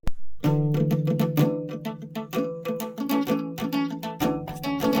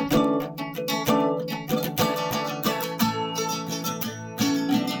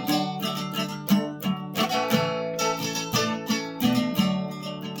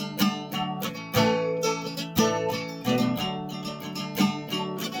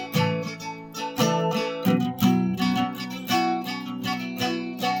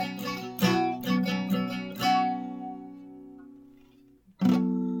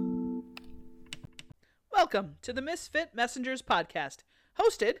Welcome to the Misfit Messengers podcast,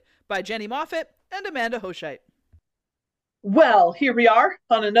 hosted by Jenny Moffat and Amanda Hoshite. Well, here we are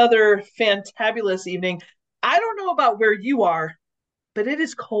on another fantabulous evening. I don't know about where you are, but it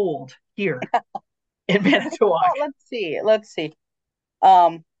is cold here in Manitowoc. Well, let's see.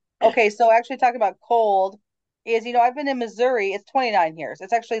 Um, okay, so actually talking about cold is, I've been in Missouri. It's 29 here.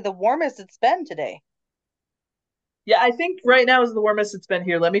 It's actually the warmest it's been today. Yeah, I think right now is the warmest it's been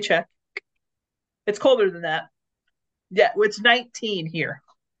here. Let me check. It's colder than that. Yeah, it's 19 here.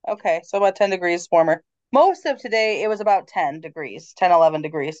 Okay, so about 10 degrees warmer. Most of today, it was about 10 degrees, 10, 11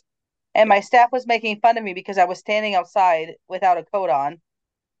 degrees. And my staff was making fun of me because I was standing outside without a coat on.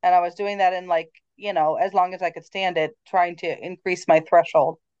 And I was doing that in as long as I could stand it, trying to increase my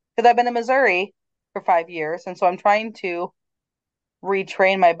threshold. Because I've been in Missouri for 5 years. And so I'm trying to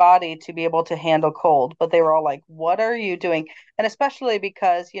retrain my body to be able to handle cold. But they were all like, what are you doing? And especially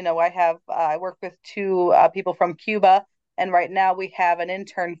because, I work with two people from Cuba. And right now we have an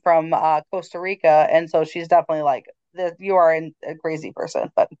intern from Costa Rica. And so she's definitely like, you are a crazy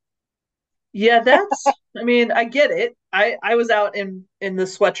person. But Yeah, I get it. I was out in the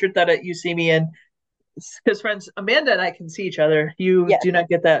sweatshirt that you see me in because friends Amanda and I can see each other. You yes. do not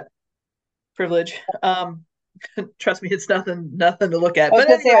get that privilege. Trust me, it's nothing to look at. I was But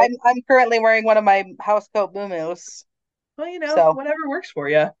gonna say anyway, I'm currently wearing one of my house coat boomoos. well, So whatever works for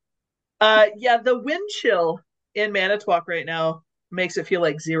you. Yeah, the wind chill in Manitowoc right now makes it feel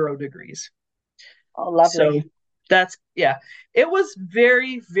like 0 degrees. lovely. So yeah. It was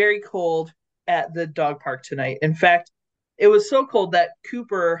very, very cold at the dog park tonight. In fact, it was so cold that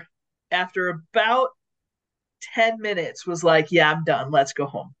Cooper, after about 10 minutes, was like, yeah, I'm done. Let's go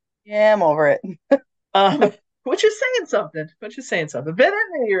home. Yeah, I'm over it. Um, which is saying something. But at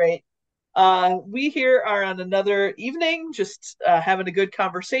any rate, we here are on another evening, just having a good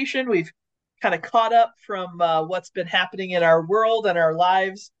conversation. We've kind of caught up from what's been happening in our world and our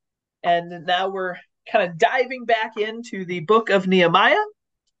lives. And now we're kind of diving back into the book of Nehemiah,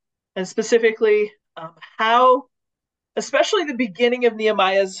 and specifically how, especially the beginning of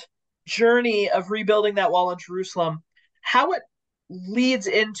Nehemiah's journey of rebuilding that wall in Jerusalem, how it leads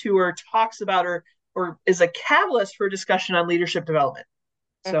into or talks about or is a catalyst for discussion on leadership development.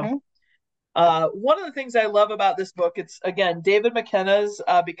 So, Mm-hmm. one of the things I love about this book, it's again David McKenna's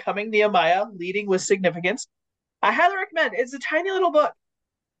Becoming Nehemiah, Leading with Significance. I highly recommend. It's a tiny little book,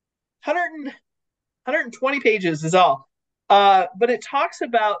 120 pages is all. But it talks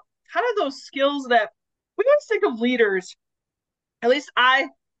about kind of those skills that we always think of leaders. At least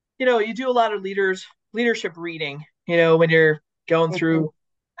you do a lot of leadership reading, when you're going Mm-hmm. through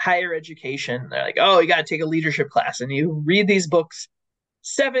higher education. They're like, oh, you got to take a leadership class, and you read these books,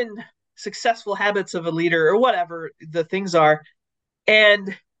 7 Successful Habits of a Leader, or whatever the things are.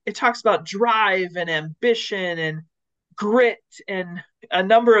 And it talks about drive and ambition and grit and a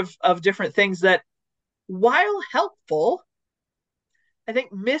number of different things that, while helpful, I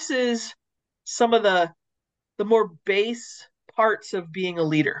think misses some of the more base parts of being a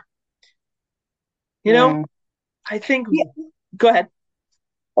leader. Mm. I think. Yeah. Go ahead.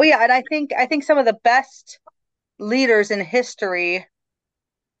 Oh yeah, and I think some of the best leaders in history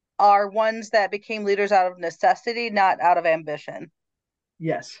are ones that became leaders out of necessity, not out of ambition.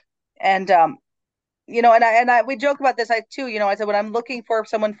 Yes. And and I we joke about this. I too, I said when I'm looking for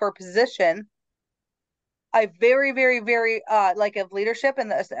someone for a position, I very, very, very like of leadership in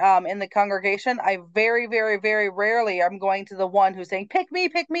the congregation. I very, very, very rarely I'm going to the one who's saying, pick me,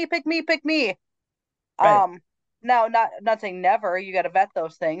 pick me, pick me, pick me. Right. Um, Now not saying never, you got to vet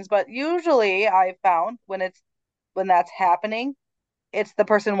those things, but usually I found when that's happening, it's the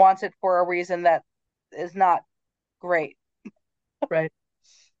person wants it for a reason that is not great. Right.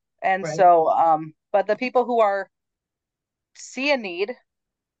 And Right. so, but the people who are see a need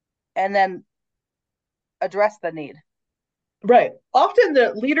and then address the need. Right. Often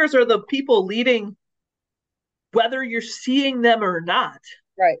the leaders are the people leading, whether you're seeing them or not.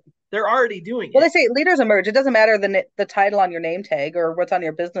 Right. They're already doing Well, they it. say leaders emerge. It doesn't matter the title on your name tag or what's on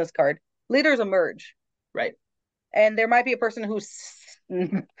your business card. Leaders emerge, Right. and there might be a person whose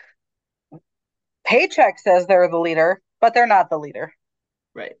paycheck says they're the leader, but they're not the leader.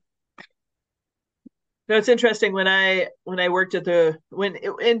 Right. No, it's interesting when I worked at the when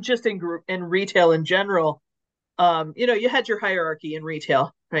in just in retail in general. You had your hierarchy in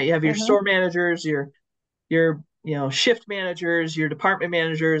retail, right? You have your Mm-hmm. store managers, your shift managers, your department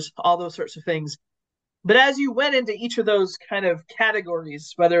managers, all those sorts of things. But as you went into each of those kind of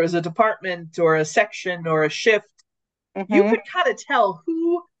categories, whether it was a department or a section or a shift, you Mm-hmm. could kind of tell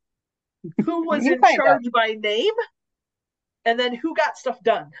who was You in kind of charge by name and then who got stuff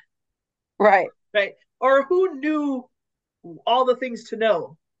done. right. right? Or who knew all the things to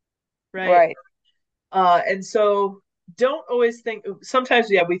know, right? Right. And so don't always think,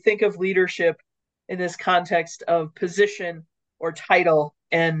 sometimes, yeah, we think of leadership in this context of position or title,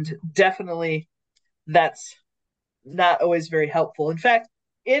 and definitely that's not always very helpful. In fact,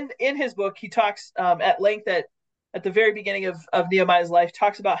 in his book, he talks at length at the very beginning of Nehemiah's life,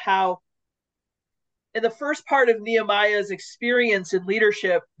 talks about how in the first part of Nehemiah's experience in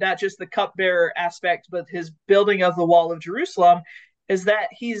leadership, not just the cupbearer aspect, but his building of the wall of Jerusalem, is that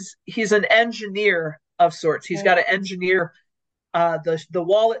he's an engineer of sorts. He's got to engineer the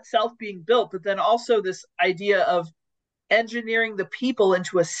wall itself being built, but then also this idea of engineering the people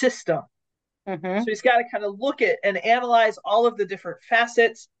into a system. Mm-hmm. So he's got to kind of look at and analyze all of the different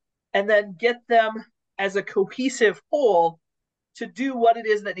facets and then get them as a cohesive whole to do what it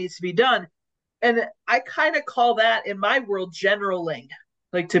is that needs to be done. And I kind of call that in my world generaling,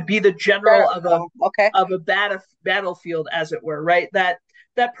 like to be the general Okay. of a battlefield, as it were, right? That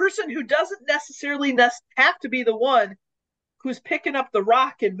person who doesn't necessarily have to be the one who's picking up the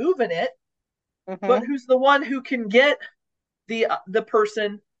rock and moving it, but Mm-hmm. who's the one who can get the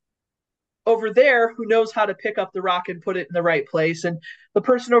person over there who knows how to pick up the rock and put it in the right place, and the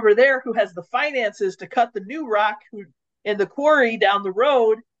person over there who has the finances to cut the new rock in the quarry down the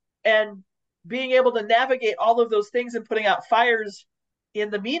road, and being able to navigate all of those things and putting out fires in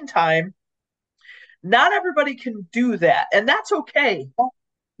the meantime. Not everybody can do that, and that's okay.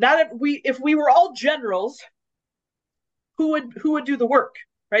 Not if we were all generals, who would do the work,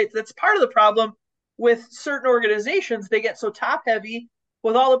 right? That's part of the problem with certain organizations. They get so top heavy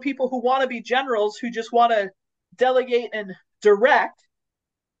with all the people who want to be generals, who just want to delegate and direct.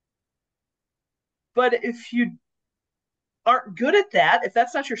 But if you aren't good at that, if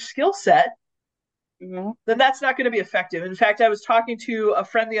that's not your skill set, Mm-hmm. then that's not going to be effective. In fact, I was talking to a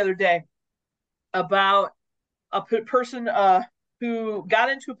friend the other day about a person who got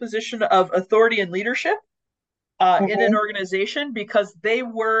into a position of authority and leadership in an Mm-hmm. organization because they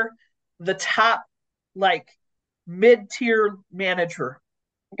were the top, like, mid-tier manager.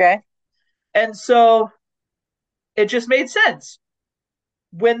 Okay. And so it just made sense.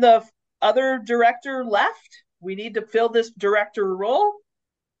 When the other director left, we need to fill this director role.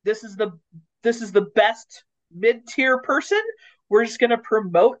 This is the best mid-tier person. We're just going to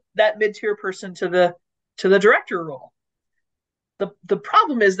promote that mid-tier person to the director role. The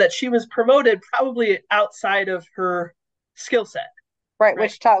problem is that she was promoted probably outside of her skill set. Right.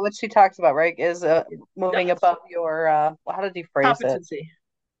 Right. Which she talks about, right, is moving Yes. above your how did you phrase it? Competency.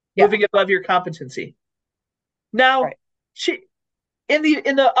 Yeah. Moving above your competency. Now, Right. she in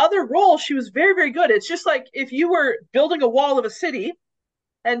the other role, she was very, very good. It's just like if you were building a wall of a city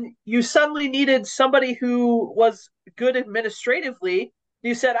and you suddenly needed somebody who was good administratively.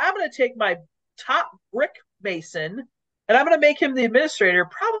 You said, I'm going to take my top brick mason and I'm going to make him the administrator.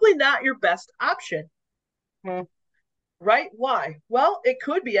 Probably not your best option. Mm-hmm. Right? Why? Well, it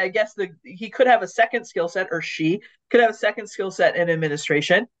could be, I guess, he could have a second skill set, or she could have a second skill set in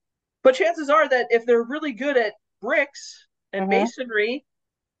administration. But chances are that if they're really good at bricks and Mm-hmm. masonry,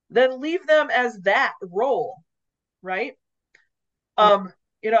 then leave them as that role, right? Um,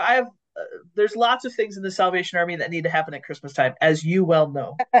 I have there's lots of things in the Salvation Army that need to happen at Christmas time, as you well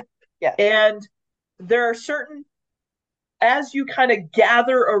know. Yes. And there are certain, as you kind of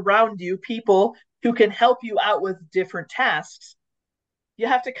gather around you people who can help you out with different tasks, you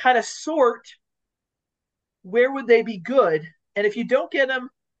have to kind of sort where would they be good. And if you don't get them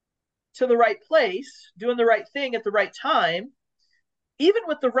to the right place, doing the right thing at the right time, even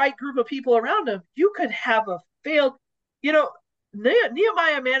with the right group of people around them, you could have a failed, you know,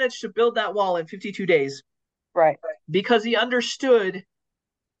 Nehemiah managed to build that wall in 52 days. Right. Because he understood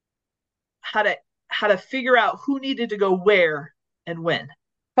how to figure out who needed to go where and when.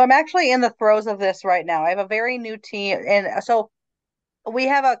 So I'm actually in the throes of this right now. I have a very new team, and so we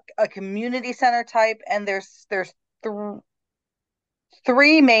have a community center type, and there's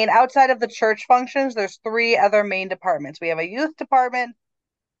three main outside of the church functions. There's three other main departments. We have a youth department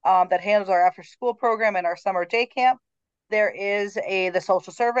that handles our after school program and our summer day camp. There is the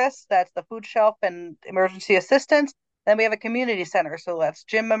social service, that's the food shelf and emergency assistance. Then we have a community center, so that's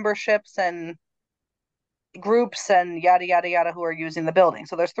gym memberships and groups and yada yada yada who are using the building.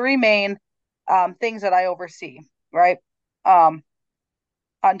 So there's three main things that I oversee, right? Um,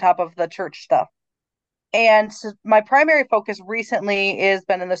 on top of the church stuff. And so my primary focus recently has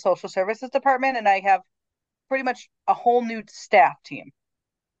been in the social services department, and I have pretty much a whole new staff team.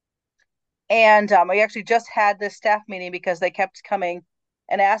 And I actually just had this staff meeting because they kept coming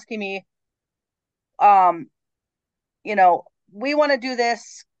and asking me, um, we want to do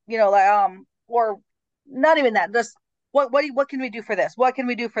this, or not even that, just what can we do for this? What can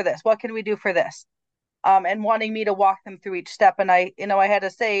we do for this? What can we do for this? And wanting me to walk them through each step. And I had to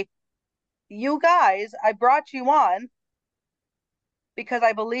say, you guys, I brought you on because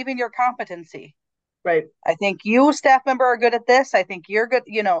I believe in your competency. Right. I think you, staff member, are good at this. I think you're good.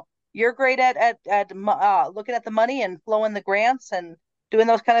 You're great at looking at the money and flowing the grants and doing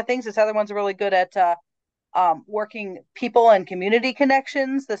those kind of things. This other one's really good at working people and community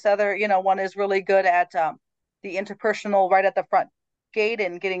connections. This other, one is really good at the interpersonal right at the front gate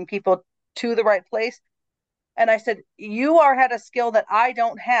and getting people to the right place. And I said, you had a skill that I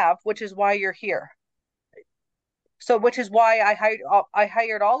don't have, which is why you're here. So, which is why I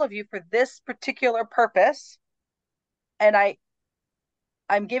hired all of you for this particular purpose, and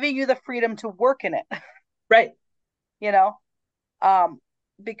I'm giving you the freedom to work in it. Right.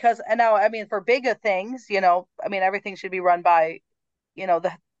 Because, and now, I mean, for bigger things, everything should be run by,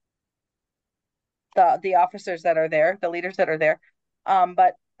 the officers that are there, the leaders that are there.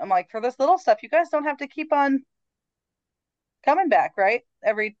 But I'm like, for this little stuff, you guys don't have to keep on coming back, right?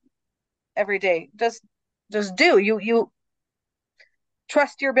 Every day. Just do. You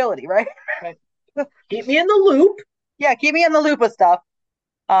trust your ability, right? Right. Keep me in the loop. Yeah, keep me in the loop of stuff.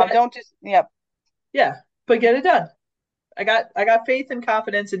 Don't just Yeah, but get it done. I got faith and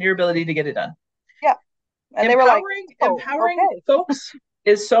confidence in your ability to get it done. Yeah. And they were like, empowering folks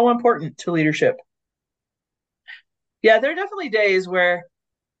is so important to leadership. Yeah, there are definitely days where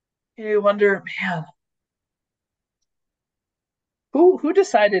you wonder, man, who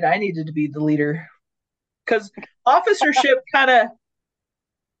decided I needed to be the leader? Because officership kind of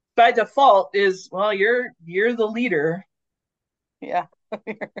by default is, well, you're the leader. Yeah.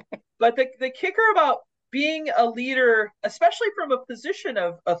 But the kicker about being a leader, especially from a position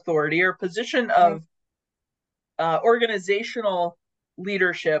of authority or position of organizational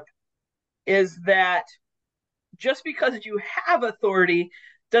leadership, is that just because you have authority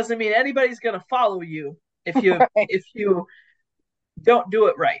doesn't mean anybody's going to follow you if you if you don't do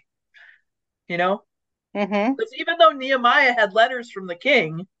it right. Because even though Nehemiah had letters from the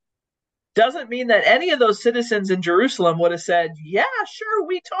king, doesn't mean that any of those citizens in Jerusalem would have said, yeah, sure,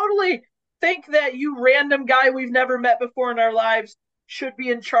 we totally think that you random guy we've never met before in our lives should be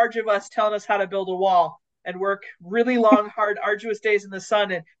in charge of us, telling us how to build a wall and work really long, hard, arduous days in the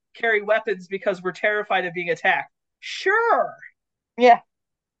sun and carry weapons because we're terrified of being attacked. Sure. Yeah.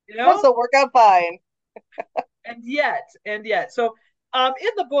 This will work out fine. and yet. So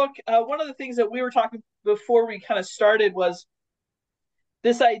in the book, one of the things that we were talking before we kind of started was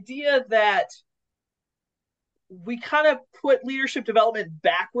this idea that we kind of put leadership development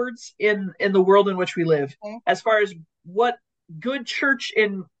backwards in the world in which we live, as far as what good church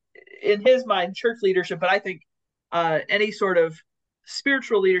in his mind, church leadership, but I think any sort of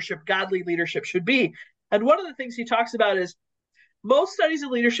spiritual leadership, godly leadership should be. And one of the things he talks about is most studies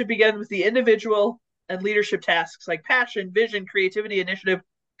of leadership begin with the individual and leadership tasks like passion, vision, creativity, initiative,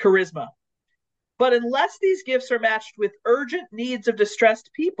 charisma. But unless these gifts are matched with urgent needs of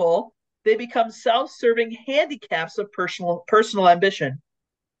distressed people, they become self-serving handicaps of personal ambition.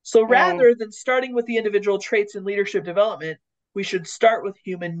 So rather than starting with the individual traits in leadership development, we should start with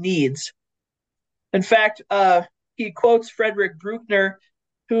human needs. In fact, he quotes Frederick Bruckner,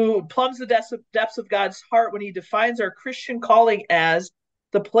 who plumbs the depths of God's heart when he defines our Christian calling as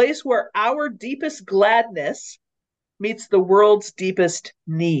the place where our deepest gladness meets the world's deepest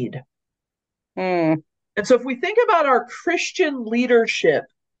need. And so if we think about our Christian leadership,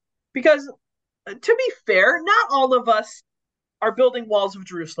 because to be fair, not all of us are building walls of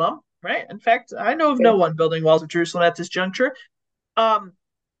Jerusalem, right? In fact, I know of no one building walls of Jerusalem at this juncture. Some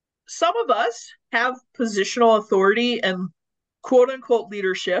of us have positional authority and quote unquote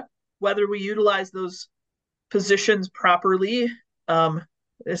leadership. Whether we utilize those positions properly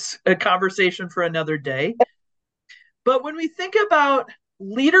is a conversation for another day. But when we think about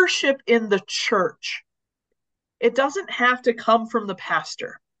leadership in the church, it doesn't have to come from the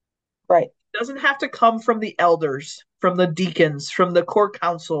pastor. Right. It doesn't have to come from the elders, from the deacons, from the core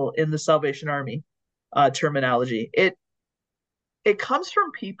council in the Salvation Army terminology. It comes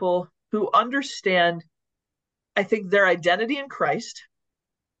from people who understand, I think, their identity in Christ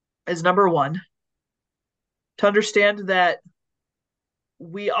is number one. To understand that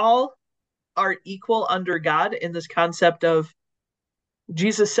we all are equal under God in this concept of,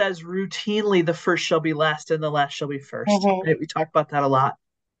 Jesus says routinely, the first shall be last and the last shall be first. Right? We talk about that a lot.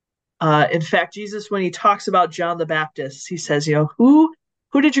 In fact, Jesus, when he talks about John the Baptist, he says, who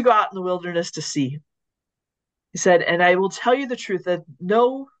did you go out in the wilderness to see? He said, and I will tell you the truth that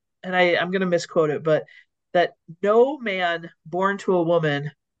I'm going to misquote it, but that no man born to a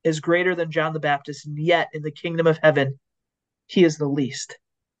woman is greater than John the Baptist, and yet in the kingdom of heaven, he is the least.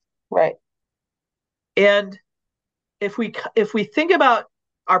 Right. And if we think about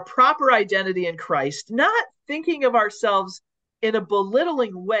our proper identity in Christ, not thinking of ourselves in a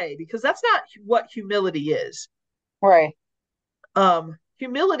belittling way, because that's not what humility is. Right.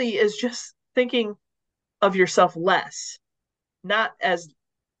 Humility is just thinking of yourself less, not as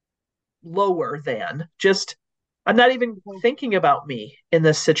lower than. Just I'm not even thinking about me in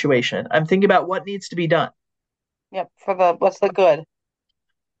this situation. I'm thinking about what needs to be done. Yep. What's the good?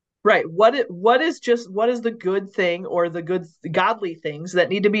 Right. What is the good thing or the good godly things that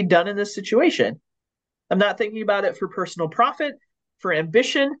need to be done in this situation? I'm not thinking about it for personal profit, for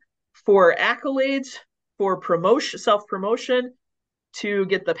ambition, for accolades, for promotion, self-promotion, to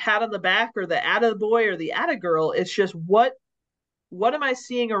get the pat on the back or the attaboy or the attagirl. It's just what am I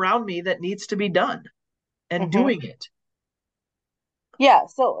seeing around me that needs to be done and doing it. Yeah.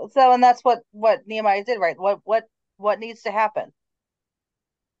 So and that's what Nehemiah did, right? What needs to happen?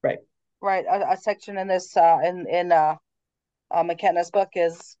 Right. Right. A section in this in McKenna's book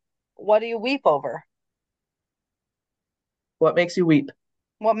is, what do you weep over? What makes you weep?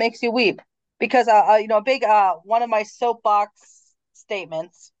 What makes you weep? Because a big one of my soapbox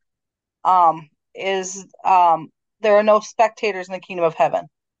statements is there are no spectators in the kingdom of heaven.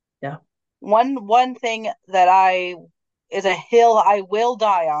 Yeah. One thing that I is a hill I will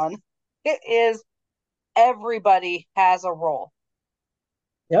die on, it is everybody has a role.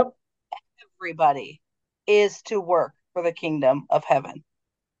 Yep. Everybody is to work for the kingdom of heaven.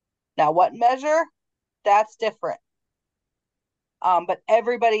 Now, what measure? That's different. But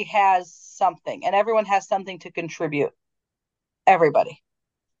everybody has something, and everyone has something to contribute. Everybody.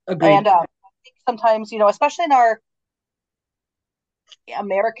 Agreed. And I think sometimes, especially in our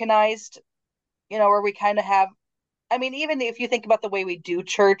Americanized, where we kind of have, I mean, even if you think about the way we do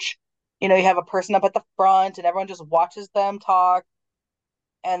church, you have a person up at the front and everyone just watches them talk,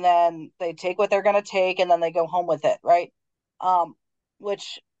 and then they take what they're going to take and then they go home with it, right?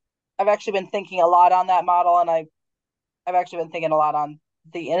 Which I've actually been thinking a lot on that model, and I've actually been thinking a lot on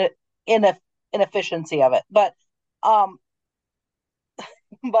the inefficiency of it. Um,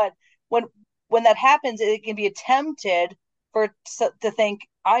 but when that happens, it can be attempted to think,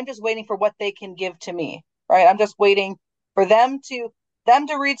 I'm just waiting for what they can give to me, right? I'm just waiting for them to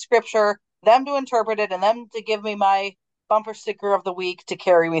read scripture, them to interpret it, and them to give me my bumper sticker of the week to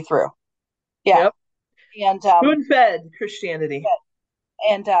carry me through. Yeah. Yep. And spoon-fed Christianity.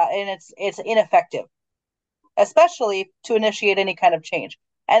 And it's ineffective, especially to initiate any kind of change.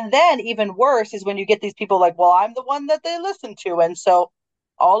 And then even worse is when you get these people like, well, I'm the one that they listen to, and so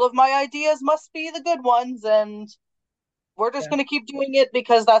all of my ideas must be the good ones, and we're just going to keep doing it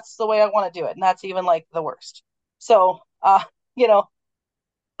because that's the way I want to do it. And that's even like the worst. So, you know,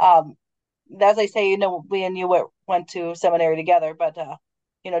 um, as I say, we and you went to seminary together, but,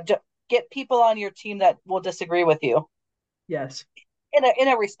 get people on your team that will disagree with you. Yes. In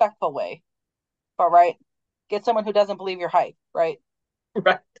a respectful way, but right. Get someone who doesn't believe your hype, right?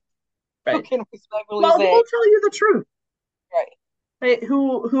 Right. Who can respectfully Well, say, who will tell you the truth? right. Right.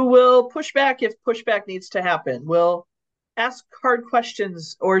 Who will push back if pushback needs to happen? Will ask hard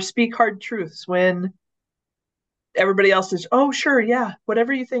questions or speak hard truths when everybody else is, oh, sure, yeah,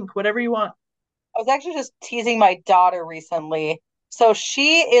 whatever you think, whatever you want. I was actually just teasing my daughter recently. So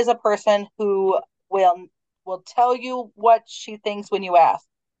she is a person who will tell you what she thinks when you ask.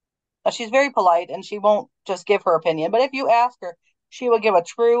 Now, she's very polite and she won't just give her opinion, but if you ask her, she will give a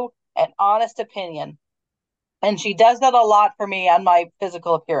true and honest opinion. And she does that a lot for me on my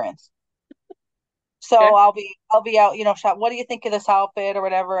physical appearance. So Okay. I'll be out, shop. What do you think of this outfit or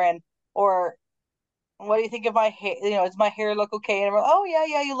whatever? Or what do you think of my hair? Does my hair look okay? And I'm like, oh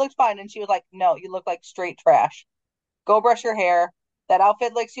yeah, you look fine. And she was like, no, you look like straight trash. Go brush your hair. That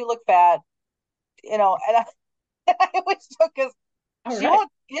outfit makes you look fat. And I always took, because she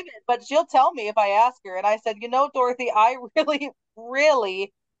won't give it, but she'll tell me if I ask her. And I said, Dorothy, I really,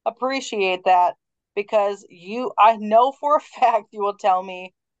 really appreciate that, because I know for a fact you will tell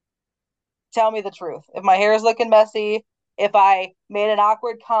me the truth. If my hair is looking messy, if I made an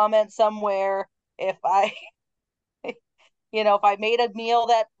awkward comment somewhere, if I if I made a meal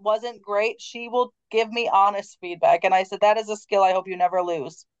that wasn't great, she will give me honest feedback. And I said, that is a skill I hope you never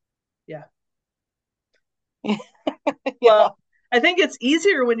lose. Yeah. Yeah. Well, I think it's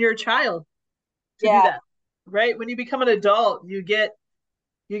easier when you're a child to do that, right? When you become an adult, you get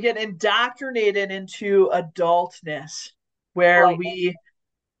indoctrinated into adultness, where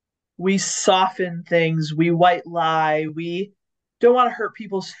we soften things, we white lie, we don't want to hurt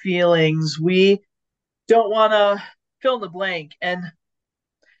people's feelings, we don't want to fill in the blank. And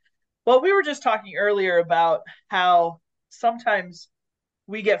Well, we were just talking earlier about how sometimes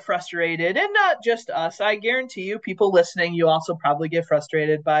we get frustrated, and not just us. I guarantee you, people listening, you also probably get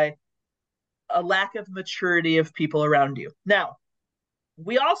frustrated by a lack of maturity of people around you. Now,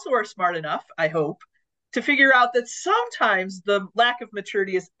 we also are smart enough, I hope, to figure out that sometimes the lack of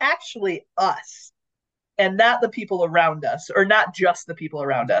maturity is actually us and not the people around us, or not just the people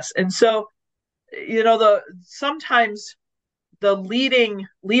around us. And so, the sometimes the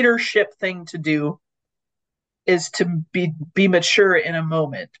leadership thing to do is to be mature in a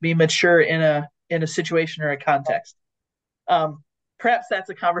moment, be mature in a situation or a context. Um, Perhaps that's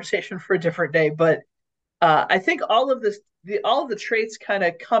a conversation for a different day, but I think all of the traits kind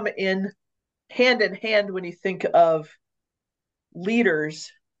of come in hand when you think of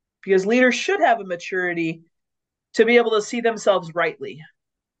leaders, because leaders should have a maturity to be able to see themselves rightly.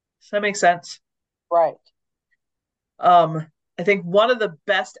 Does that make sense? Right. Um, I think one of the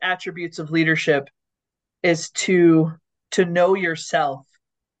best attributes of leadership is to know yourself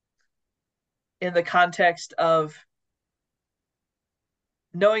in the context of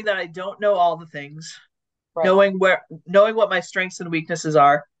knowing that I don't know all the things, Right. knowing what my strengths and weaknesses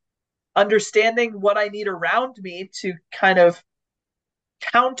are, understanding what I need around me to kind of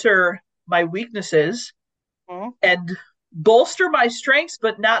counter my weaknesses Mm-hmm. and bolster my strengths,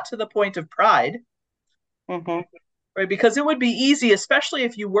 but not to the point of pride, Mm-hmm. right? Because it would be easy, especially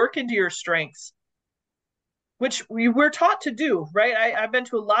if you work into your strengths, which we're taught to do, right? I've been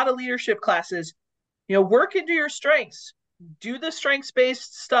to a lot of leadership classes. Work into your strengths, do the strengths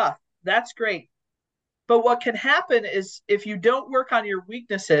based stuff. That's great. But what can happen is if you don't work on your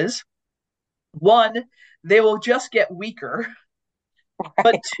weaknesses, one, they will just get weaker.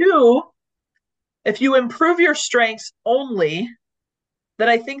 But Right. two, if you improve your strengths only, then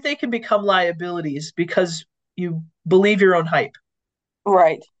I think they can become liabilities because you believe your own hype,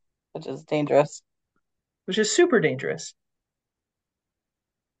 Right. Which is dangerous. which is super dangerous.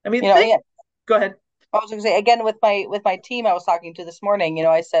 I You mean, know, think, yeah, go ahead. I was gonna say again with my team I was talking to this morning,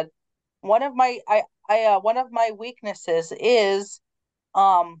 I said one of my weaknesses is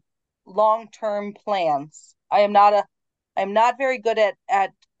um long-term plans. I'm not very good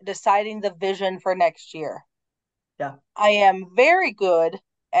at deciding the vision for next year. Yeah. I am very good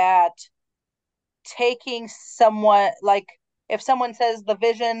at taking someone, like, if someone says the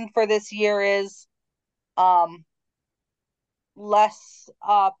vision for this year is um less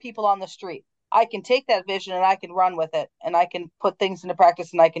people on the street, I can take that vision and I can run with it and I can put things into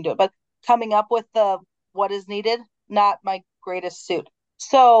practice and I can do it. But coming up with the what is needed, not my greatest suit.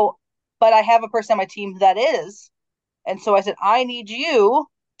 So, but I have a person on my team that is. And so I said, I need you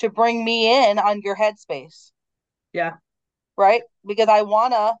to bring me in on your headspace, Yeah. right? Because I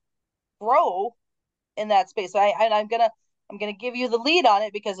want to grow in that space. I'm gonna give you the lead on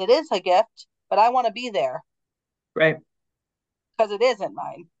it because it is a gift, but I want to be there Right. because it isn't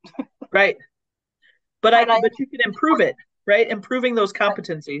mine. Right. And I But you can improve it, right? Improving those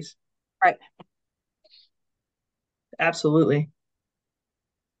competencies. right. Absolutely.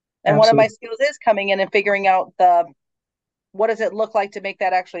 And one of my Absolutely. skills is coming in and figuring out the what does it look like to make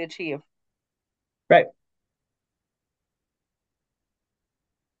that actually achieve. Right.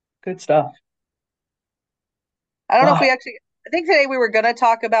 Good stuff. I don't know if Wow. we actually. I think today we were gonna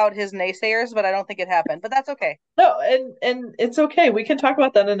talk about his naysayers, but I don't think it happened. But that's okay. No, and it's okay. We can talk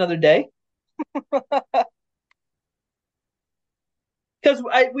about that another day. Because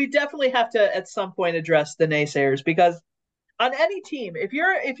we definitely have to at some point address the naysayers, because on any team, if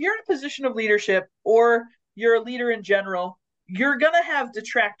you're in a position of leadership or you're a leader in general, you're gonna have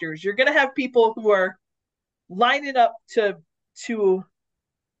detractors. You're gonna have people who are lining up to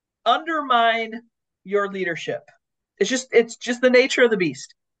undermine your leadership. It's just the nature of the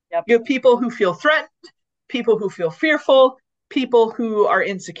beast. Yep. You have people who feel threatened, people who feel fearful, people who are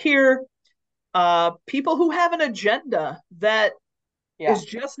insecure, people who have an agenda that Yeah. is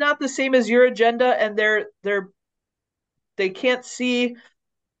just not the same as your agenda, and they can't see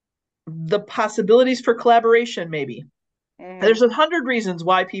the possibilities for collaboration. Maybe Mm-hmm. there's 100 reasons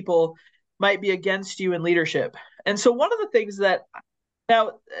why people might be against you in leadership. And so one of the things that,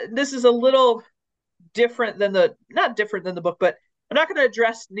 now, this is a little different than the not different than the book, but I'm not going to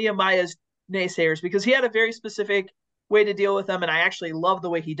address Nehemiah's naysayers because he had a very specific way to deal with them, and I actually love the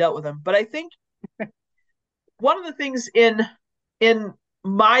way he dealt with them. But I think one of the things in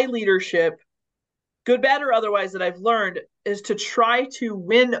my leadership, good, bad, or otherwise, that I've learned is to try to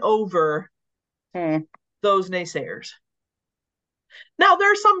win over Hmm. those naysayers. Now,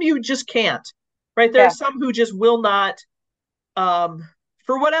 there are some you just can't, right? There are Yeah. some who just will not,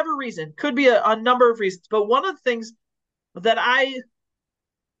 for whatever reason. Could be a number of reasons, but one of the things that I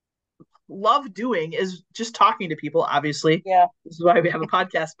love doing is just talking to people, obviously. Yeah. This is why we have a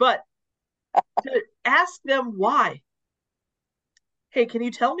podcast, but to ask them why. Hey, can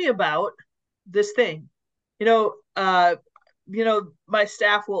you tell me about this thing? You know, my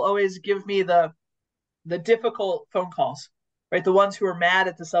staff will always give me the difficult phone calls, right? The ones who are mad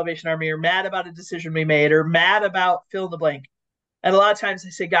at the Salvation Army or mad about a decision we made or mad about fill in the blank. And a lot of times I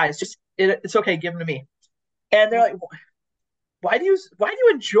say, guys, it's okay, give them to me. And they're like, why do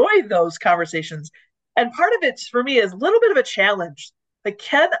you enjoy those conversations? And part of it for me is a little bit of a challenge. Like,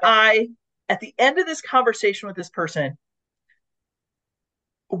 can I, at the end of this conversation with this person,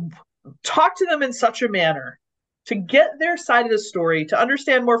 talk to them in such a manner to get their side of the story, to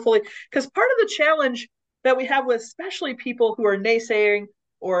understand more fully? Because part of the challenge that we have with especially people who are naysaying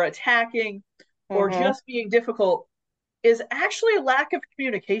or attacking or just being difficult is actually a lack of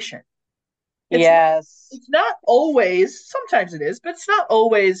communication. It's not always, sometimes it is, but it's not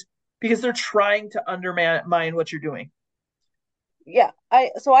always because they're trying to undermine what you're doing. Yeah.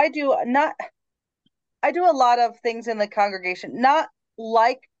 I do a lot of things in the congregation, not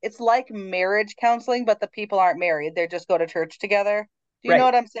like it's like marriage counseling, but the people aren't married. They just go to church together. Do you know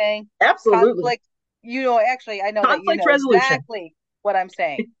what I'm saying? Absolutely. Conflict, actually, I know that you Conflict know resolution. exactly what I'm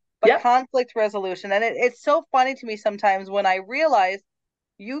saying. But Yep. conflict resolution. And it's so funny to me sometimes when I realize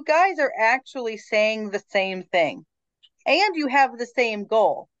you guys are actually saying the same thing and you have the same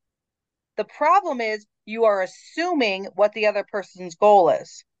goal. The problem is you are assuming what the other person's goal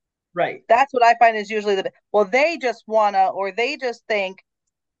is. Right. That's what I find is usually they just wanna, or they just think.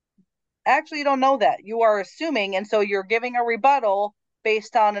 Actually, you don't know that. You are assuming, and so you're giving a rebuttal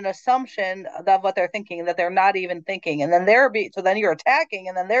based on an assumption of what they're thinking that they're not even thinking, and then so then you're attacking,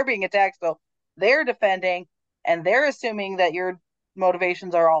 and then they're being attacked, so they're defending, and they're assuming that your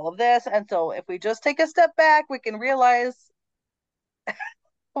motivations are all of this. And so if we just take a step back, we can realize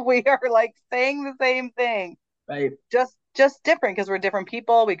we are like saying the same thing, right? Just different because we're different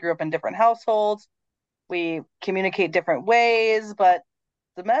people. We grew up in different households. We communicate different ways, but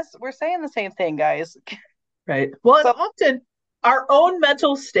we're saying the same thing, guys. Right. Well, and often our own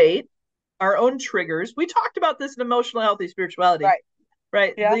mental state, our own triggers. We talked about this in emotional healthy spirituality.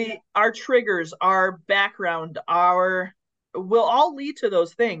 Right. Yeah. Our triggers, our background, will all lead to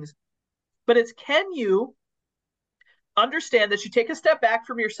those things. But it's, can you understand that you take a step back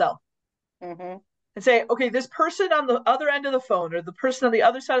from yourself and say, okay, this person on the other end of the phone, or the person on the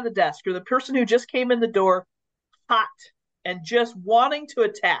other side of the desk, or the person who just came in the door hot and just wanting to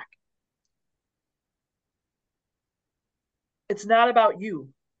attack, it's not about you.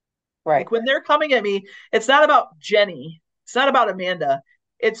 Right. Like, when they're coming at me, it's not about Jenny. It's not about Amanda.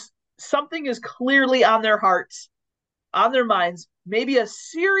 It's something is clearly on their hearts, on their minds. Maybe a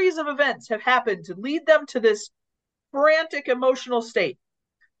series of events have happened to lead them to this frantic emotional state.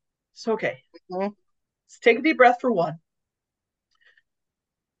 It's okay. Let's take a deep breath for one.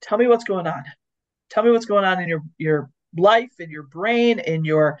 Tell me what's going on. Tell me what's going on in your life, in your brain,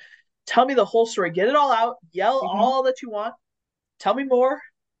 tell me the whole story. Get it all out. Yell all that you want. Tell me more.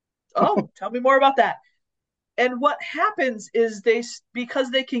 Oh, tell me more about that. And what happens is because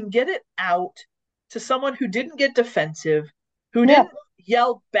they can get it out to someone who didn't get defensive, who didn't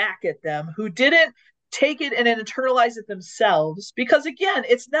yell back at them, who didn't take it and internalize it themselves. Because again,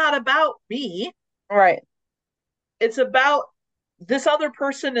 it's not about me. Right. It's about this other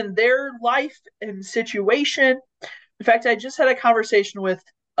person and their life and situation. In fact, I just had a conversation with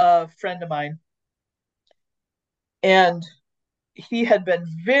a friend of mine, and he had been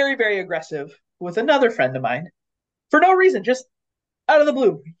very, very aggressive with another friend of mine for no reason, just out of the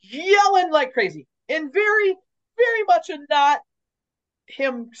blue, yelling like crazy in very, very much a not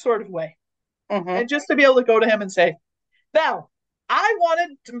him sort of way. And just to be able to go to him and say, now,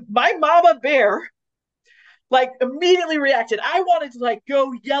 my mama bear, like, immediately reacted. I wanted to, like,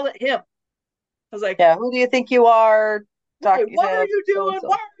 go yell at him. I was like, yeah, who do you think you are? What are you doing?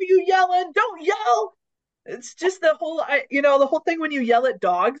 Why are you yelling? Don't yell. It's just the whole thing when you yell at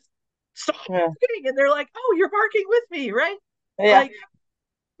dogs, stop barking, and they're like, oh, you're barking with me, right? Yeah. Like,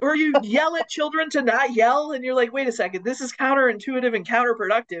 or you yell at children to not yell, and you're like, wait a second, this is counterintuitive and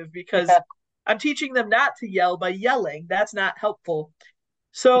counterproductive because I'm teaching them not to yell by yelling. That's not helpful.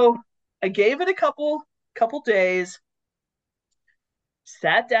 So I gave it a couple days,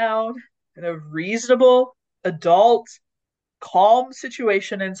 sat down in a reasonable, adult, calm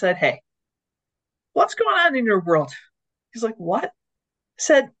situation and said, hey, what's going on in your world? He's like, what? I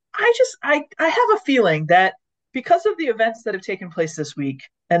said, I have a feeling that because of the events that have taken place this week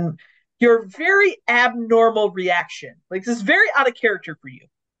and your very abnormal reaction, like, this is very out of character for you,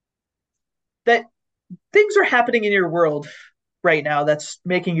 that things are happening in your world right now that's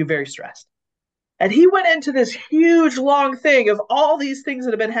making you very stressed. And he went into this huge long thing of all these things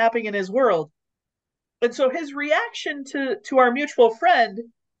that have been happening in his world. And so his reaction to our mutual friend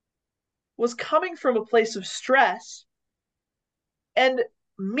was coming from a place of stress. And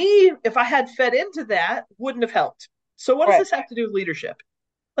me, if I had fed into that, wouldn't have helped. So what does Right. this have to do with leadership?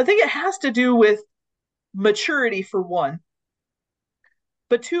 I think it has to do with maturity for one,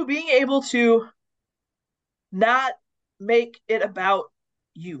 but two, being able to not make it about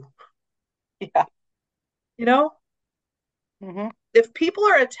you. Yeah. You know, Mm-hmm. if people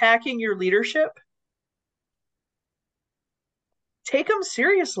are attacking your leadership, take them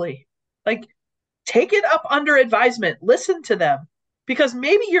seriously. Like, take it up under advisement. Listen to them because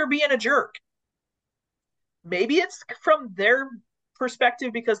maybe you're being a jerk. Maybe it's from their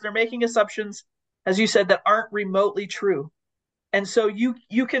perspective because they're making assumptions, as you said, that aren't remotely true. And so you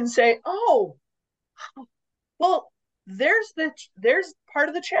can say, "Oh, well, there's part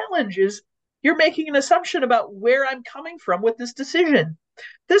of the challenge is you're making an assumption about where I'm coming from with this decision.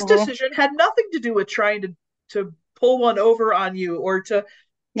 This Mm-hmm. decision had nothing to do with trying to pull one over on you or to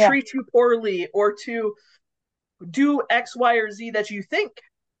Yeah. treat you poorly or to do X, Y, or Z that you think.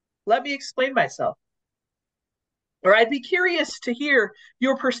 Let me explain myself. Or I'd be curious to hear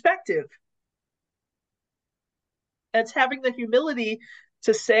your perspective." And it's having the humility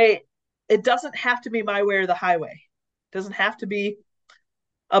to say, it doesn't have to be my way or the highway. It doesn't have to be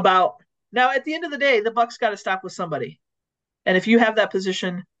about. Now, at the end of the day, the buck's got to stop with somebody. And if you have that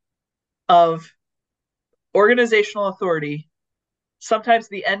position of organizational authority, sometimes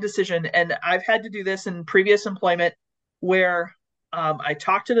the end decision, and I've had to do this in previous employment where I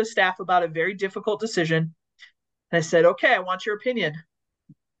talked to the staff about a very difficult decision. And I said, okay, I want your opinion.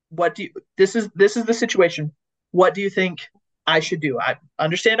 What do you, this is the situation. What do you think I should do? I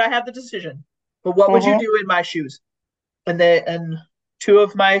understand I have the decision, but what would you Mm-hmm. do in my shoes? And two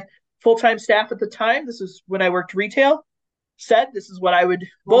of my full-time staff at the time, this is when I worked retail, said this is what I would,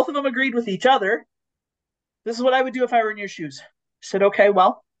 both of them agreed with each other. This is what I would do if I were in your shoes. I said, okay,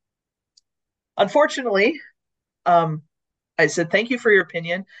 well, unfortunately, um, I said, thank you for your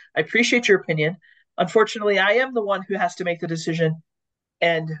opinion. I appreciate your opinion. Unfortunately, I am the one who has to make the decision.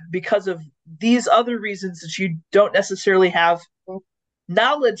 And because of these other reasons that you don't necessarily have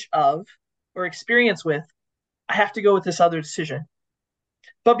knowledge of or experience with, I have to go with this other decision.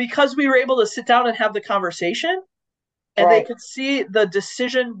 But because we were able to sit down and have the conversation and they Right. could see the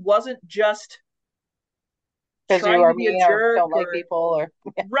decision wasn't just Because you trying are to be a me or jerk don't like or people or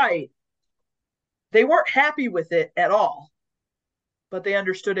right. They weren't happy with it at all, but they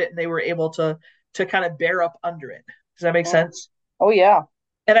understood it and they were able to kind of bear up under it. Does that make mm. sense? Oh yeah.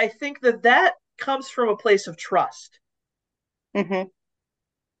 And I think that that comes from a place of trust. Mm-hmm.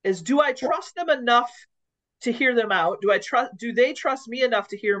 Is do I trust them enough to hear them out? Do they trust me enough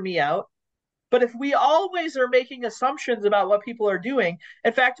to hear me out? But if we always are making assumptions about what people are doing,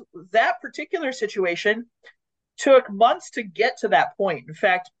 in fact, that particular situation took months to get to that point. In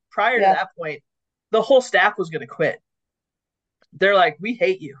fact, prior to Yeah. that point, the whole staff was going to quit. They're like, "We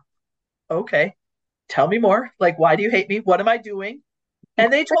hate you." Okay, tell me more. Like, why do you hate me? What am I doing?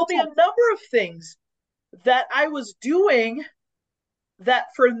 And they told me a number of things that I was doing that,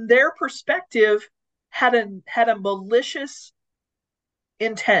 from their perspective, had a malicious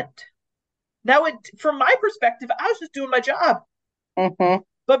intent. Now, from my perspective, I was just doing my job. Mm-hmm.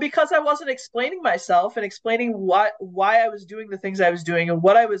 But because I wasn't explaining myself and explaining why I was doing the things I was doing and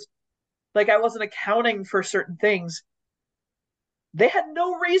what I was like, I wasn't accounting for certain things, they had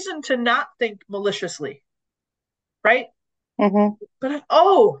no reason to not think maliciously, right? Mm-hmm. But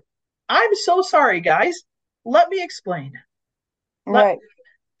oh, I'm so sorry, guys. Let me explain. Let Right.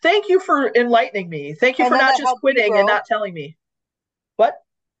 Thank you for enlightening me. Thank you And for then not that just helped you quitting and grow, not telling me. What?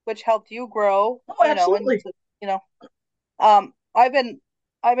 which helped you grow, Oh, and absolutely. you know, um, I've been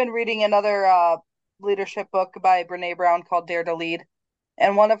I've been reading another leadership book by Brene Brown called Dare to Lead,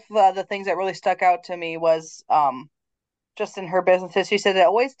 and one of the things that really stuck out to me was just in her businesses, she said it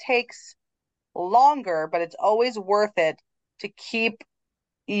always takes longer, but it's always worth it to keep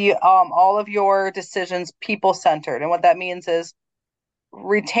all of your decisions people centered, and what that means is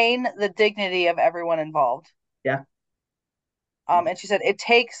retain the dignity of everyone involved. Yeah, And she said it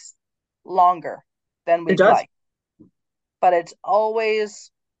takes longer than it we'd does. like, but it's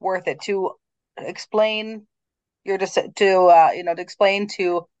always worth it to explain your to explain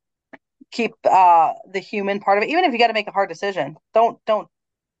to keep the human part of it. Even if you got to make a hard decision, don't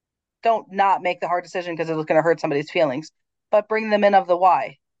not make the hard decision because it's going to hurt somebody's feelings, but bring them in of the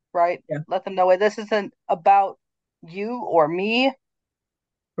why, right? Yeah, Let them know this isn't about you or me,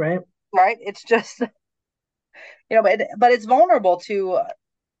 right. right? It's just but it's vulnerable to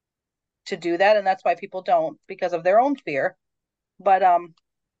do that, and that's why people don't, because of their own fear. But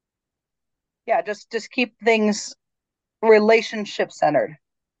yeah, just keep things relationship centered.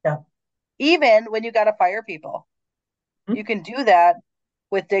 Yeah, Even when you got to fire people, Mhm. you can do that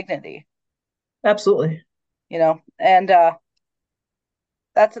with dignity, Absolutely. and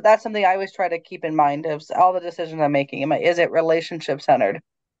that's something I always try to keep in mind of all the decisions I'm making. Is it relationship centered?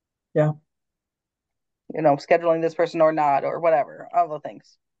 Yeah. Scheduling this person or not, or whatever, all the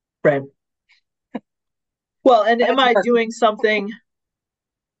things. Right. Well, and But am it's I work. doing something?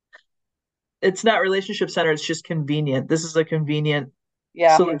 It's not relationship centered, it's just convenient. This is a convenient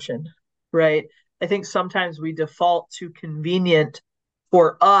Yeah. solution, right? I think sometimes we default to convenient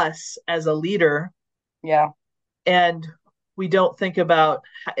for us as a leader, Yeah. and we don't think about,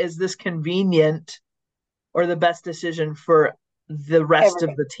 is this convenient or the best decision for the rest of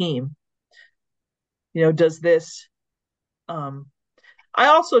Everybody. the team? Does this I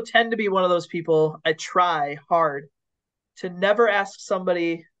also tend to be one of those people, I try hard to never ask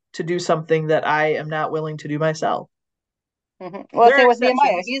somebody to do something that I am not willing to do myself. Well, There are same with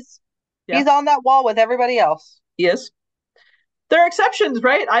Nehemiah. exceptions. Yeah, He's on that wall with everybody else. he is. There are exceptions,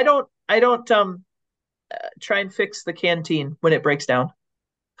 right? I don't try and fix the canteen when it breaks down,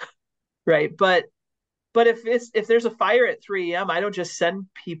 right? But if there's a fire at 3 a.m., I don't just send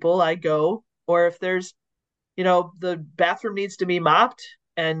people, I go. Or if there's, the bathroom needs to be mopped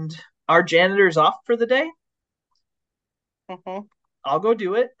and our janitor's off for the day, Hmm. I'll go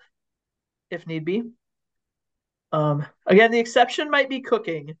do it if need be. Again, the exception might be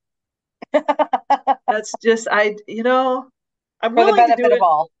cooking. That's just I'm For the willing to do benefit of it,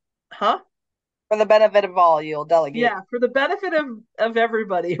 all. huh? For the benefit of all, you'll delegate. Yeah, for the benefit of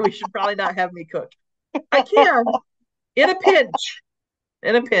everybody, we should probably not have me cook. I can in a pinch.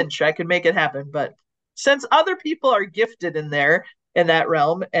 In a pinch, I can make it happen. But since other people are gifted in that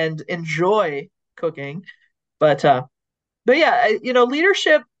realm and enjoy cooking, but yeah,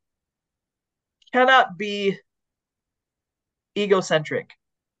 leadership cannot be egocentric.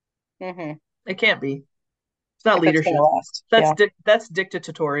 Hmm. It can't be. It's not If it's going to leadership. last. Yeah. That's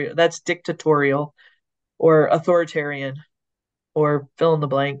dictatorial. That's dictatorial or authoritarian or fill in the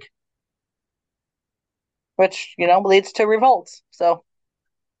blank. Which, leads to revolts. So,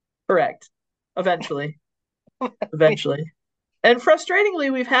 Correct. Eventually. Eventually. And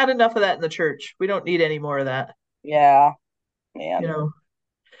frustratingly, we've had enough of that in the church. We don't need any more of that. yeah, You man. know,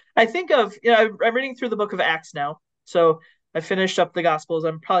 I think of, I'm reading through the book of Acts now. So I finished up the Gospels.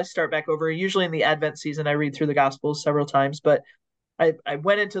 I'm probably start back over. Usually in the Advent season, I read through the Gospels several times, but I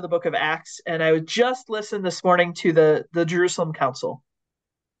went into the book of Acts and I just listened this morning to the Jerusalem Council,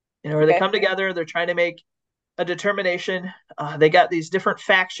 where they Okay. come together, they're trying to make a determination. They got these different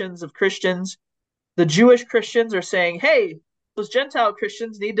factions of Christians. The Jewish Christians are saying, hey, those Gentile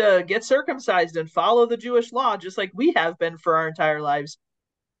Christians need to get circumcised and follow the Jewish law, just like we have been for our entire lives.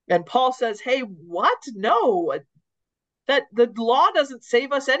 And Paul says, hey, what? No, that the law doesn't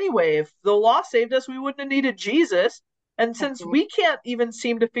save us anyway. If the law saved us, we wouldn't have needed Jesus. And since Mhm. we can't even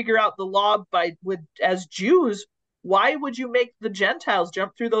seem to figure out the law as Jews, why would you make the Gentiles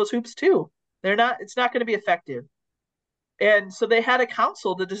jump through those hoops too? It's not going to be effective. And so they had a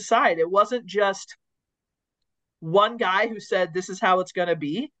council to decide. It wasn't just one guy who said this is how it's going to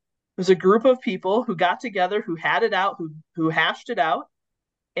be. It was a group of people who got together, who had it out, who hashed it out,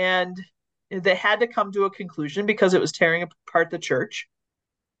 and they had to come to a conclusion because it was tearing apart the church.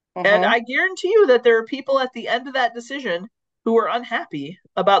 And Mhm. I guarantee you that there are people at the end of that decision who were unhappy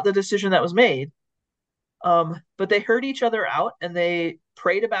about the decision that was made. But they heard each other out and they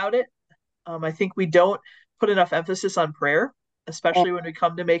prayed about it. I think we don't put enough emphasis on prayer, especially when we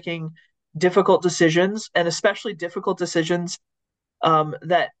come to making difficult decisions, and especially difficult decisions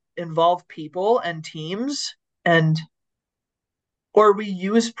that involve people and teams, and or we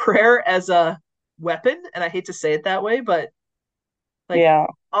use prayer as a weapon. And I hate to say it that way, but like, Yeah.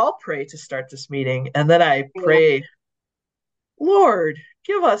 I'll pray to start this meeting, and then I Yeah. pray, Lord,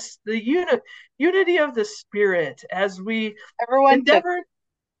 give us the unity of the Spirit as we Everyone to endeavor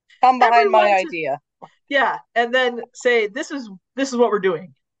come behind my everyone to, idea. yeah, and then say, this is what we're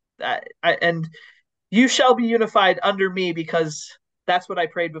doing. And you shall be unified under me because that's what I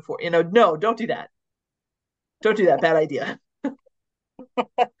prayed before. No, don't do that. Don't do that. Bad idea.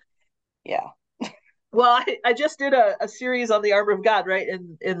 Yeah. Well, I just did a series on the armor of God, right?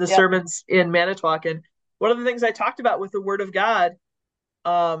 In the Yep. sermons in Manitowoc. And one of the things I talked about with the word of God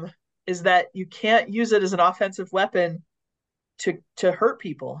um, is that you can't use it as an offensive weapon to hurt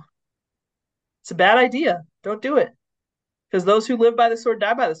people. It's a bad idea. Don't do it. because those who live by the sword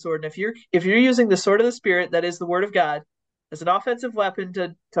die by the sword. And if you're using the sword of the Spirit, that is the Word of God, as an offensive weapon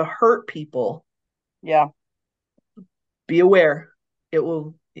to hurt people, Yeah. be aware. It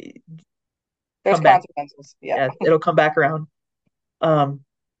will There's come back. consequences. Yeah. Yeah, it'll come back around.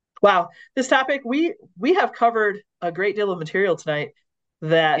 Wow, this topic, we have covered a great deal of material tonight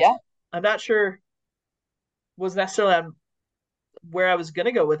that Yeah. I'm not sure was necessarily on where I was going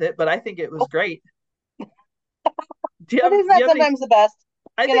to go with it, but I think it was great. But isn't that sometimes the best?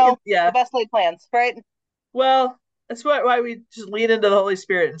 I think the best laid plans, right? Well, that's why we just lean into the Holy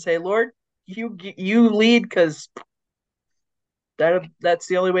Spirit and say, Lord, you lead, because that's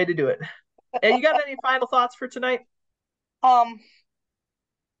the only way to do it. And you got any final thoughts for tonight? I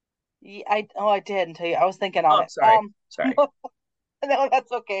didn't tell you. I was thinking Oh, on I'm it. sorry. No,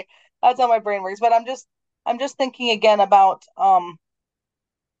 that's okay. That's how my brain works. But I'm just thinking again about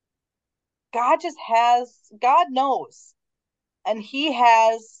God knows, and He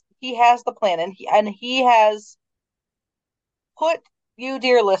has the plan, and He has put you,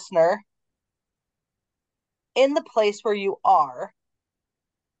 dear listener, in the place where you are,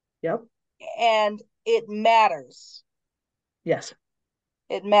 Yep. and it matters. Yes.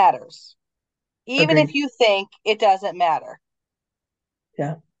 It matters, even Agreed. if you think it doesn't matter,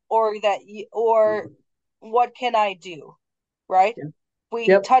 Yeah. or what can I do, right? Yeah. We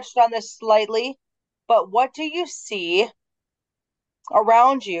Yep. touched on this slightly, but what do you see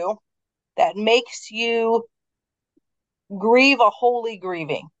around you that makes you grieve a holy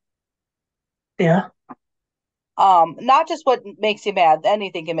grieving? Yeah. Not just what makes you mad,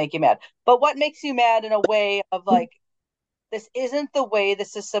 anything can make you mad, but what makes you mad in a way of like, this isn't the way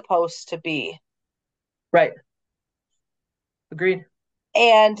this is supposed to be. Right. Agreed.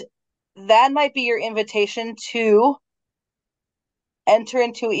 And that might be your invitation to enter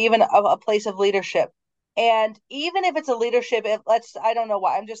into even a place of leadership. And even if it's a leadership, I don't know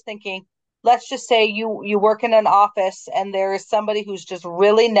why, I'm just thinking, let's just say you work in an office and there is somebody who's just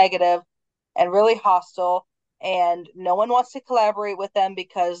really negative and really hostile, and no one wants to collaborate with them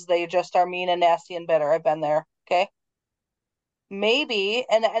because they just are mean and nasty and bitter. I've been there. Okay. Maybe,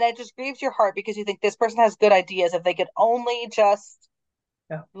 and it just grieves your heart because you think this person has good ideas if they could only just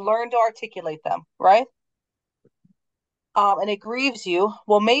learn to articulate them, right? And it grieves you.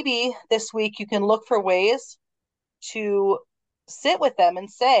 Well, maybe this week you can look for ways to sit with them and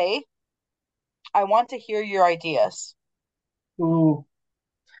say, I want to hear your ideas. Ooh.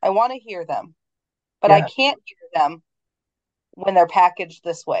 I want to hear them, but I Yeah. can't hear them when they're packaged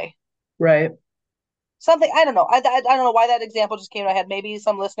this way. Right. Something, I don't know. I don't know why that example just came to my head. Maybe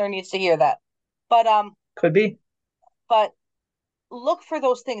some listener needs to hear that. But Could be. but look for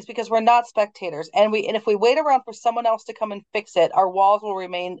those things, because we're not spectators, and if we wait around for someone else to come and fix it, our walls will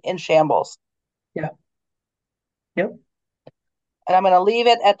remain in shambles. Yeah. Yep. And I'm going to leave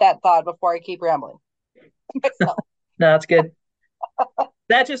it at that thought before I keep rambling myself. No, that's good.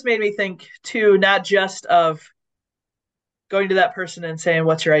 That just made me think too, not just of going to that person and saying,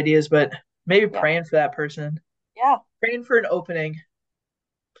 what's your ideas, but maybe praying for that person. Yeah. Praying for an opening.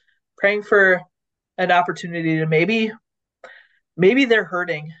 Praying for an opportunity to maybe they're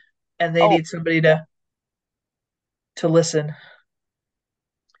hurting and they need somebody to listen.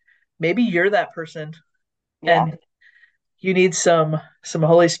 Maybe you're that person and you need some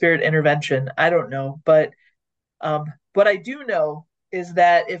Holy Spirit intervention. I don't know, but what I do know is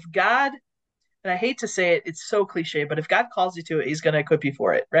that if God, and I hate to say it, it's so cliche, but if God calls you to it, He's going to equip you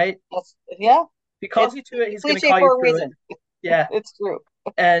for it, right? Yeah. If He calls you to it, He's going to cliche call you for a through reason. it. Yeah, it's true.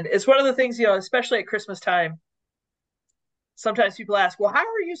 And it's one of the things, especially at Christmas time. Sometimes people ask, "Well, how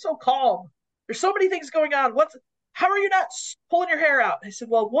are you so calm? There's so many things going on. How are you not pulling your hair out?" I said,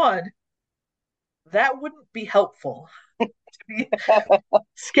 "Well, one, that wouldn't be helpful. To be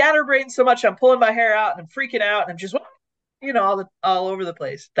scatterbrained so much, I'm pulling my hair out and I'm freaking out and I'm just, all over the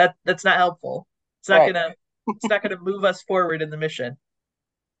place. That's not helpful. It's not gonna move us forward in the mission.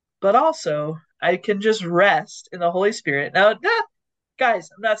 But also, I can just rest in the Holy Spirit. Now, guys,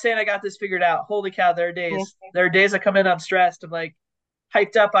 I'm not saying I got this figured out. Holy cow, there are days. There are days I come in, I'm stressed. I'm like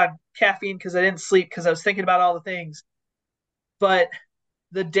hyped up on caffeine because I didn't sleep because I was thinking about all the things. But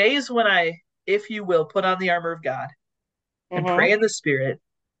the days when I, if you will, put on the armor of God and pray in the Spirit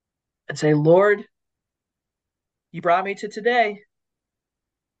and say, Lord, you brought me to today.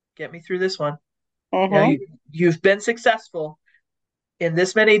 Get me through this one. You've been successful in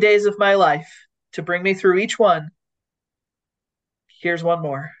this many days of my life to bring me through each one. Here's one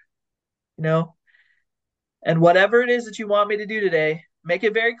more, and whatever it is that you want me to do today, make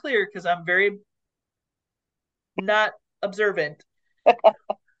it very clear because I'm very not observant.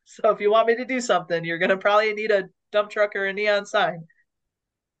 So if you want me to do something, you're going to probably need dump truck or a neon sign.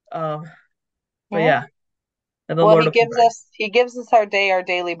 But Mhm. yeah, and the Well, Lord will provide. he gives us our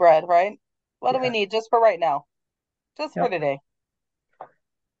daily bread, right? What do we Yeah. need just for right now? Just for Yep. today.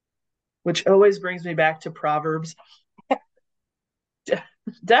 Which always brings me back to Proverbs. Did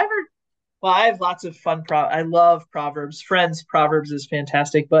I ever? Well, I have lots of fun. I love Proverbs. Friends, Proverbs is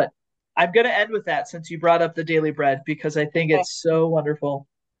fantastic. But I'm going to end with that since you brought up the daily bread because I think Okay. it's so wonderful.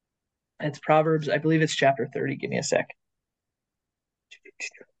 It's Proverbs. I believe it's chapter 30. Give me a sec.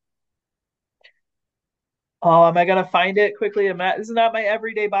 Oh, am I going to find it quickly? This is not my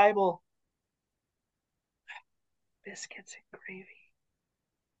everyday Bible. Biscuits and gravy.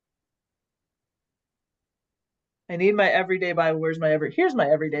 I need my everyday Bible. Here's my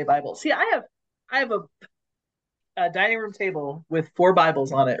everyday Bible. See, I have a dining room table with 4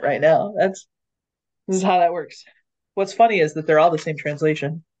 Bibles on it right now. This is how that works. What's funny is that they're all the same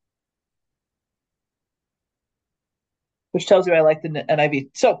translation, which tells you I like the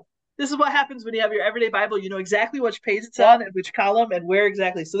NIV. So this is what happens when you have your everyday Bible. You know exactly which page it's Yep. on and which column and where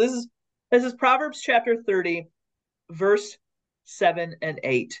exactly. So this is Proverbs chapter 30, verse 7 and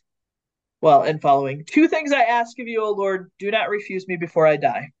 8. Well, and following. 2 things I ask of you, O Lord, do not refuse me before I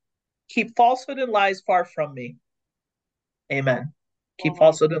die. Keep falsehood and lies far from me. Amen. Keep Mhm.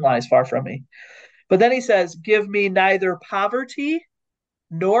 falsehood and lies far from me. But then he says, give me neither poverty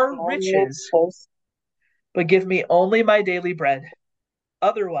nor riches, but give me only my daily bread.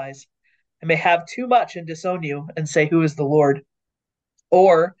 Otherwise, I may have too much and disown you and say, who is the Lord?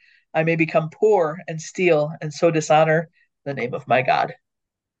 Or I may become poor and steal and so dishonor the name of my God.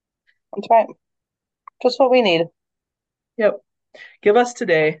 That's right. Just what we need. Yep. Give us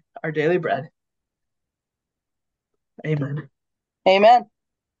today our daily bread. Amen. Amen.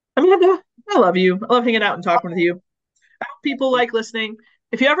 Amanda, I love you. I love hanging out and talking with you. I hope people like listening.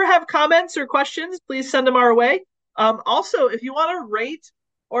 If you ever have comments or questions, please send them our way. Also, if you want to rate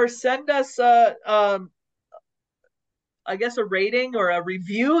or send us, I guess, a rating or a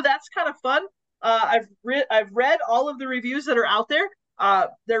review, that's kind of fun. I've read all of the reviews that are out there.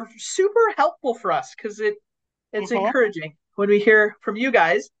 They're super helpful for us because it's Mhm. encouraging when we hear from you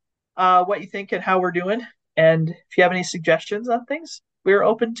guys what you think and how we're doing. And if you have any suggestions on things, we're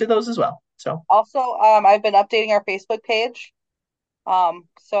open to those as well. So Also, I've been updating our Facebook page.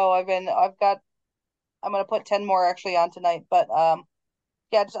 So I'm gonna put 10 more actually on tonight, but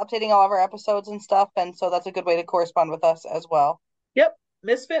yeah, just updating all of our episodes and stuff, and so that's a good way to correspond with us as well. yep,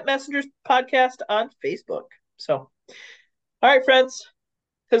 Misfit Messengers podcast on Facebook. So, all right, friends,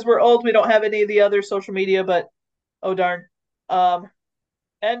 because we're old, we don't have any of the other social media, but oh darn.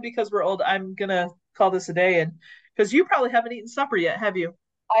 And because we're old, I'm gonna call this a day, and because you probably haven't eaten supper yet, have you?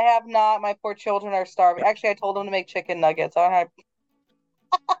 I have not. My poor children are starving. Actually, I told them to make chicken nuggets. I don't have.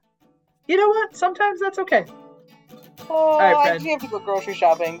 You know what? Sometimes that's okay. Oh, All right, I friend. actually have to go grocery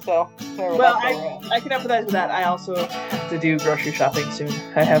shopping, so whatever. Well, That's where we're at. I can empathize with that. I also have to do grocery shopping soon.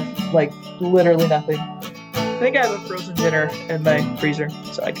 I have like literally nothing. I think I have a frozen dinner in my freezer,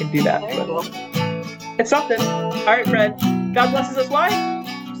 so I can do that. There you go. It's something. All right, friend. God blesses us. Why?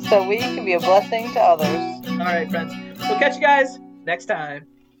 So we can be a blessing to others. All right, friends. We'll catch you guys next time.